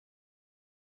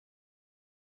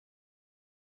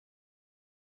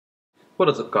What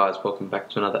is up, guys? Welcome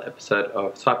back to another episode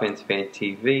of Taipans Fan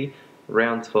TV.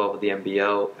 Round 12 of the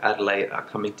NBL. Adelaide are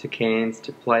coming to Cairns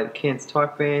to play the Cairns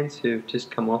Taipans, who've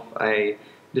just come off a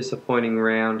disappointing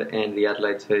round, and the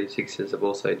Adelaide 36ers have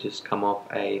also just come off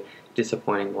a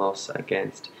disappointing loss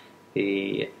against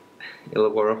the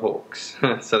Illawarra Hawks.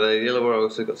 So the Illawarra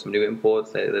also got some new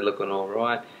imports. They're looking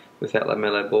alright. Without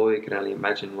LaMelo Ball, you can only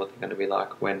imagine what they're going to be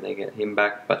like when they get him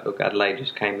back. But look, Adelaide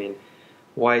just came in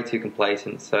way too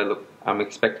complacent, so look, I'm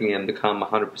expecting them to come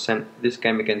 100% this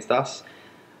game against us.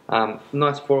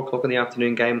 Nice 4 o'clock in the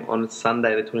afternoon game on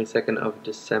Sunday the 22nd of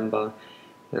December,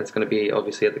 and it's going to be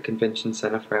obviously at the Convention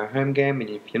Centre for our home game, and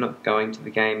if you're not going to the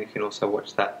game, you can also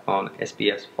watch that on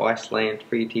SBS Viceland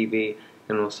Free TV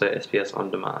and also SBS On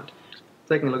Demand.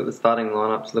 Taking a look at the starting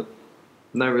lineups, look,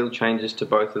 no real changes to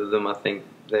both of them. I think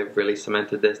they've really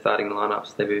cemented their starting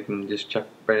lineups. They've even just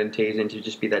chucked Brendan Tees in to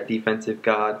just be that defensive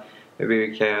guard. Maybe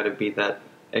Riccio to be that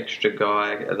extra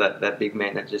guy, that big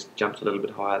man that just jumps a little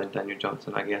bit higher than Daniel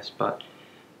Johnson, I guess. But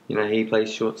you know, he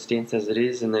plays short stints as it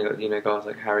is, and they got guys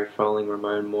like Harry Froling,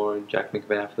 Ramon Moore, and Jack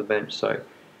McVeigh off the bench. So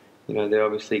they're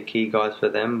obviously key guys for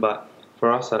them. But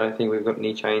for us, I don't think we've got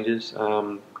any changes.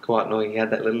 Quite annoying, he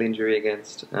had that little injury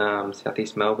against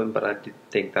Southeast Melbourne, but I did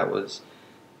think that was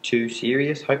too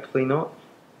serious. Hopefully not.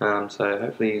 So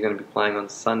hopefully he's going to be playing on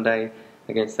Sunday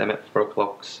against them at 4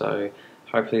 o'clock. So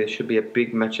hopefully there should be a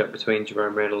big matchup between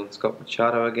Jerome Randle and Scott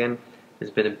Machado again.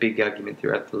 There's been a big argument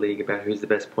throughout the league about who's the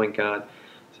best point guard.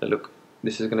 So look,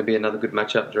 this is going to be another good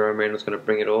matchup. Jerome Randle's going to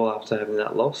bring it all after having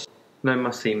that loss. No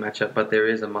must-see matchup, but there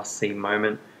is a must-see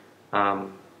moment.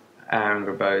 Aaron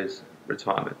Grabau's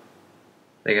retirement.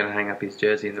 They're going to hang up his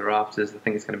jersey in the rafters. I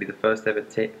think it's going to be the first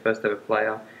ever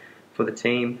player for the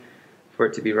team for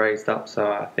it to be raised up. So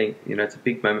I think it's a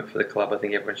big moment for the club. I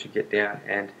think everyone should get down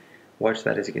and watch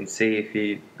that. As you can see, if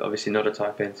you're obviously not a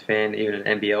Taipans fan, even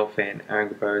an NBL fan, Aaron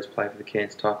Grabau has played for the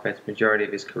Cairns Taipans majority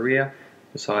of his career,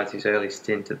 besides his early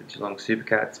stint at the Geelong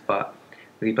Supercats. But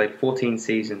he played 14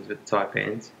 seasons with the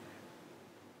Taipans,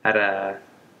 had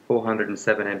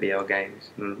 407 NBL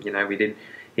games. And,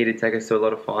 he did take us to a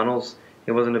lot of finals.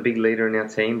 He wasn't a big leader in our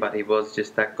team, but he was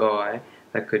just that guy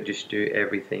that could just do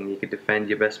everything. He could defend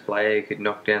your best player, he could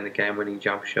knock down the game-winning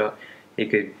jump shot. He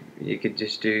could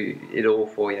just do it all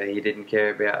for you. He didn't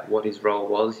care about what his role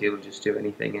was. He would just do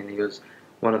anything, and he was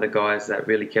one of the guys that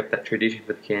really kept that tradition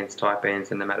for the Cairns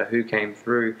Taipans. And no matter who came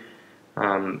through,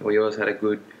 we always had a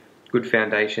good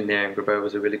foundation there. And Grabau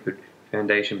was a really good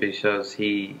foundation because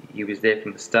he was there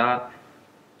from the start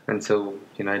until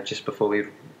just before we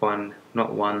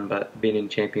not won, but been in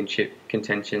championship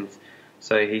contentions.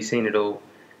 So he's seen it all.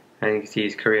 And you can see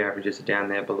his career averages are down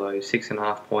there below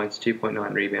 6.5 points,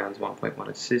 2.9 rebounds, 1.1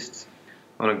 assists.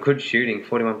 On a good shooting,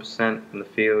 41% from the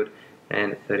field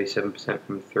and 37%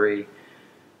 from 3.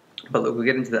 But look, we'll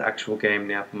get into the actual game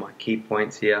now for my key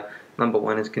points here. Number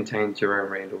 1 is contained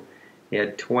Jerome Randle. He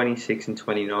had 26 and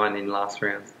 29 in last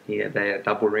round. They had a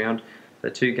double round. The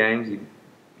 2 games, he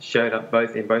showed up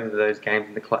in both of those games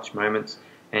in the clutch moments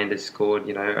and has scored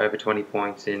over 20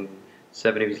 points in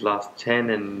 7 of his last 10,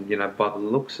 and by the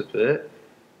looks of it,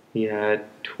 he had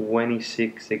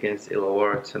 26 against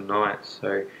Illawarra tonight.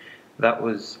 So that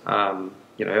was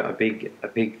a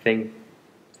big thing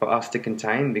for us to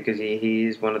contain, because he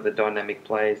is one of the dynamic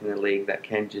players in the league that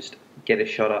can just get a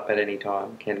shot up at any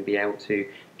time, can be able to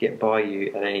get by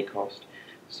you at any cost.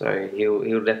 So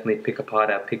he'll definitely pick apart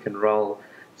our pick and roll.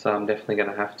 So I'm definitely going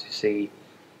to have to see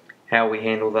how we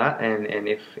handle that, and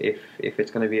if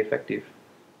it's going to be effective.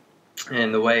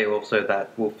 And the way also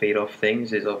that will feed off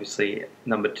things is obviously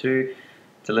number 2,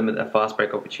 to limit their fast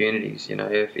break opportunities.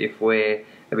 If we're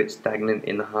a bit stagnant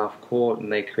in the half court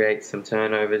and they create some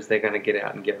turnovers, they're going to get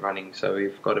out and get running. So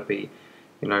we've got to be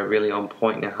really on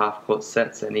point in our half court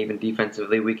sets, and even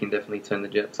defensively we can definitely turn the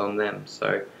Jets on them.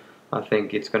 So I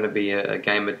think it's going to be a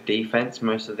game of defense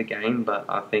most of the game, but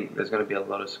I think there's going to be a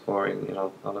lot of scoring.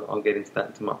 I'll get into that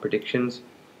into my predictions.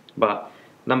 But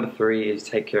number 3 is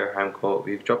take care of home court.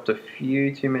 We've dropped a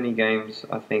few too many games,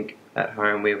 I think, at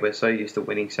home. We're so used to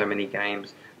winning so many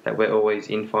games that we're always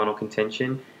in final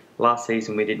contention. Last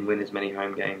season we didn't win as many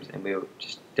home games, and we were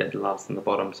just dead last in the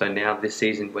bottom. So now this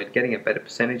season we're getting a better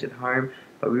percentage at home,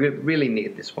 but we really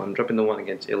needed this one. Dropping the one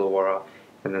against Illawarra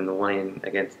and then the one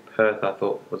against Perth I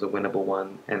thought was a winnable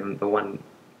one, and the one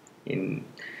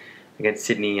against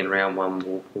Sydney in round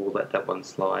 1 we'll let that one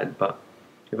slide. But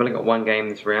we've only got 1 game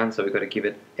this round, so we've got to give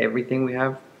it everything we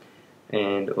have,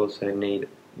 and also need,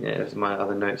 as my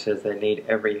other note says, they need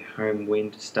every home win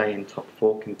to stay in top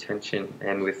 4 contention.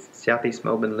 And with Southeast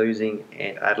Melbourne losing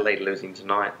and Adelaide losing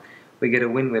tonight, we get a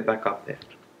win, we're back up there.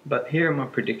 But here are my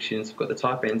predictions. I've got the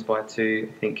Taipans by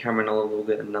 2. I think Cameron will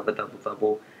get another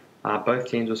double-double. Both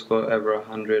teams will score over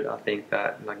 100. I think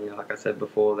that, like I said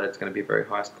before, that it's going to be a very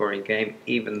high-scoring game.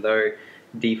 Even though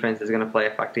defense is going to play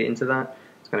a factor into that,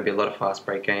 it's going to be a lot of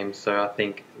fast-break games. So I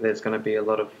think there's going to be a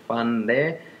lot of fun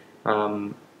there.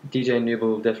 DJ Newell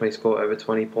will definitely score over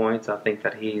 20 points. I think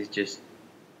that he's just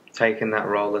taken that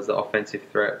role as the offensive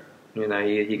threat. He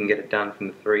can get it done from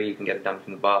the 3. He can get it done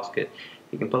from the basket.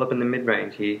 He can pull up in the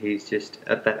mid-range. He's just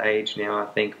at that age now, I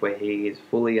think, where he is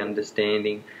fully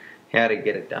understanding how to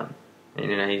get it done.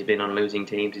 And, he's been on losing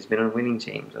teams. He's been on winning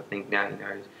teams. I think now he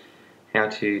knows how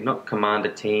to not command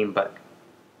a team, but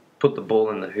put the ball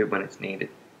in the hoop when it's needed.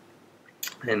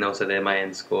 And also their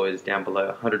main scores down below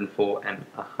 104 and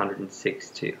 106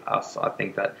 to us. I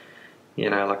think that,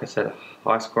 like I said, a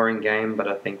high-scoring game, but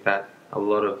I think that a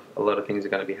lot of things are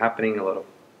going to be happening. A lot of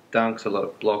dunks, a lot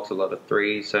of blocks, a lot of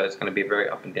threes, so it's going to be a very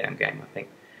up and down game, I think.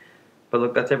 But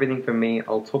look, that's everything from me.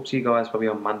 I'll talk to you guys probably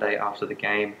on Monday after the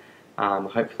game.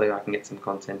 Hopefully I can get some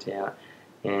content out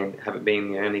and have it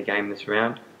being the only game this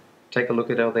round. Take a look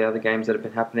at all the other games that have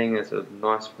been happening. It's a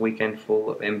nice weekend full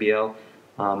of NBL,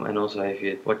 and also if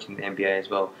you're watching the NBA as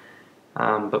well.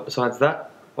 But besides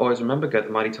that, always remember, go the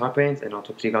mighty Taipans, and I'll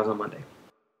talk to you guys on Monday.